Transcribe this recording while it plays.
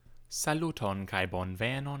Saluton kai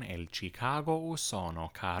bonvenon el Chicago Usono,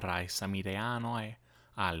 carai samideanoi,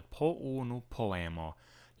 al Po Unu Poemo,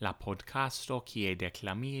 la podcasto kie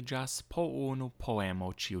declamigas Po Unu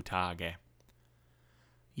Poemo ciutage.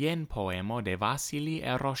 Jen poemo de Vasili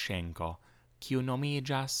Eroshenko, kiu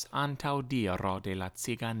nomigas Antau diro de la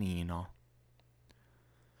ciganino.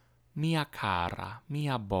 Mia cara,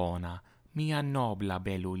 mia bona, mia nobla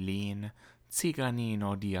belulin,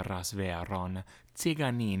 ciganino diras veron,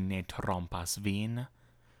 ciganin ne trompas vin.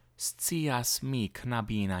 Scias mi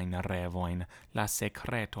knabinain revoin, la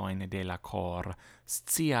secretoin de la cor,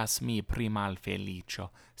 scias mi pri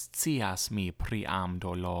malfelicio, scias mi pri am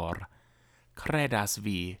dolor. Credas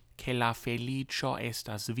vi, che la felicio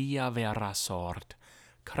estas via vera sort,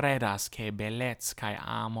 credas che bellez cae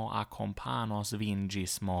amo accompanos vin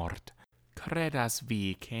gis mort. Credas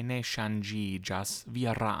vi che ne changigas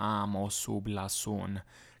vira amo sub la sun,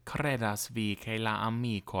 credas vi che la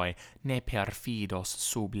amicoi ne perfidos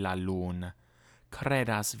sub la lun.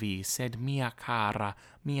 Credas vi, sed mia cara,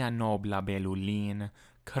 mia nobla belulin,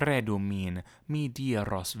 credu min, mi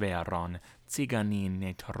diros veron, ciganin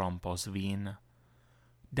ne trompos vin.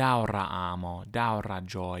 Daura amo, daura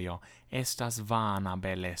gioio, estas vana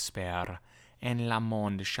bellesper, en la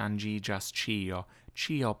mond changigas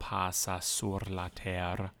cio passas sur la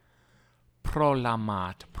ter. Pro la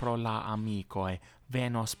mat, pro la amicoi,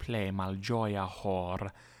 venos ple malgioia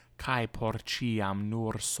hor, cae por ciam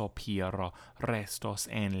nur sopiro restos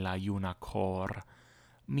en la iuna cor.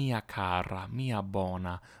 Mia cara, mia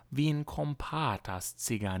bona, vin compatas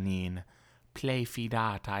ciganin, ple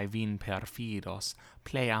fidatae vin perfidos,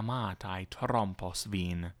 ple amatae trompos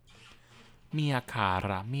vin. Mia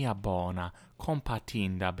cara, mia bona,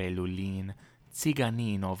 compatinda belulin,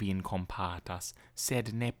 ciganino vin compatas,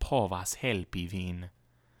 sed ne povas helpi vin.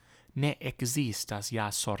 Ne existas ja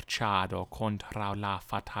sorciado contra la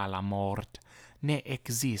fatala mort, ne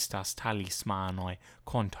existas talismanoi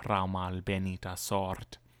contra malbenita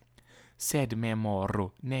sort. Sed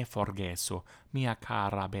memoru, ne forgesu, mia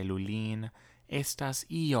cara belulin, estas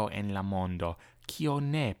io en la mondo, cio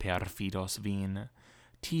ne perfidos vin.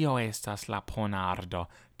 Tio estas la ponardo,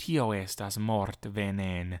 tio estas mort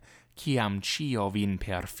venen, ciam cio vin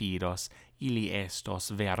perfidos, ili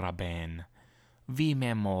estos vera ben. Vi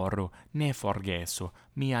memoru, ne forgesu,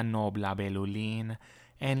 mia nobla belulin,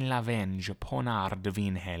 en la venge ponard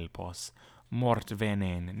vin helpos, mort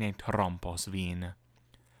venen ne trompos vin.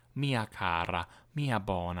 Mia cara, mia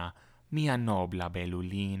bona, mia nobla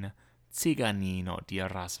belulin, ciganino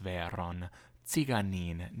diras veron,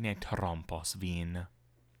 ciganin ne trompos vin.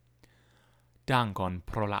 Dankon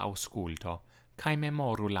pro la ausculto, cae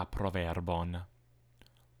memoru la proverbon.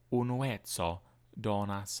 Unuezzo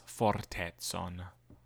donas fortezon.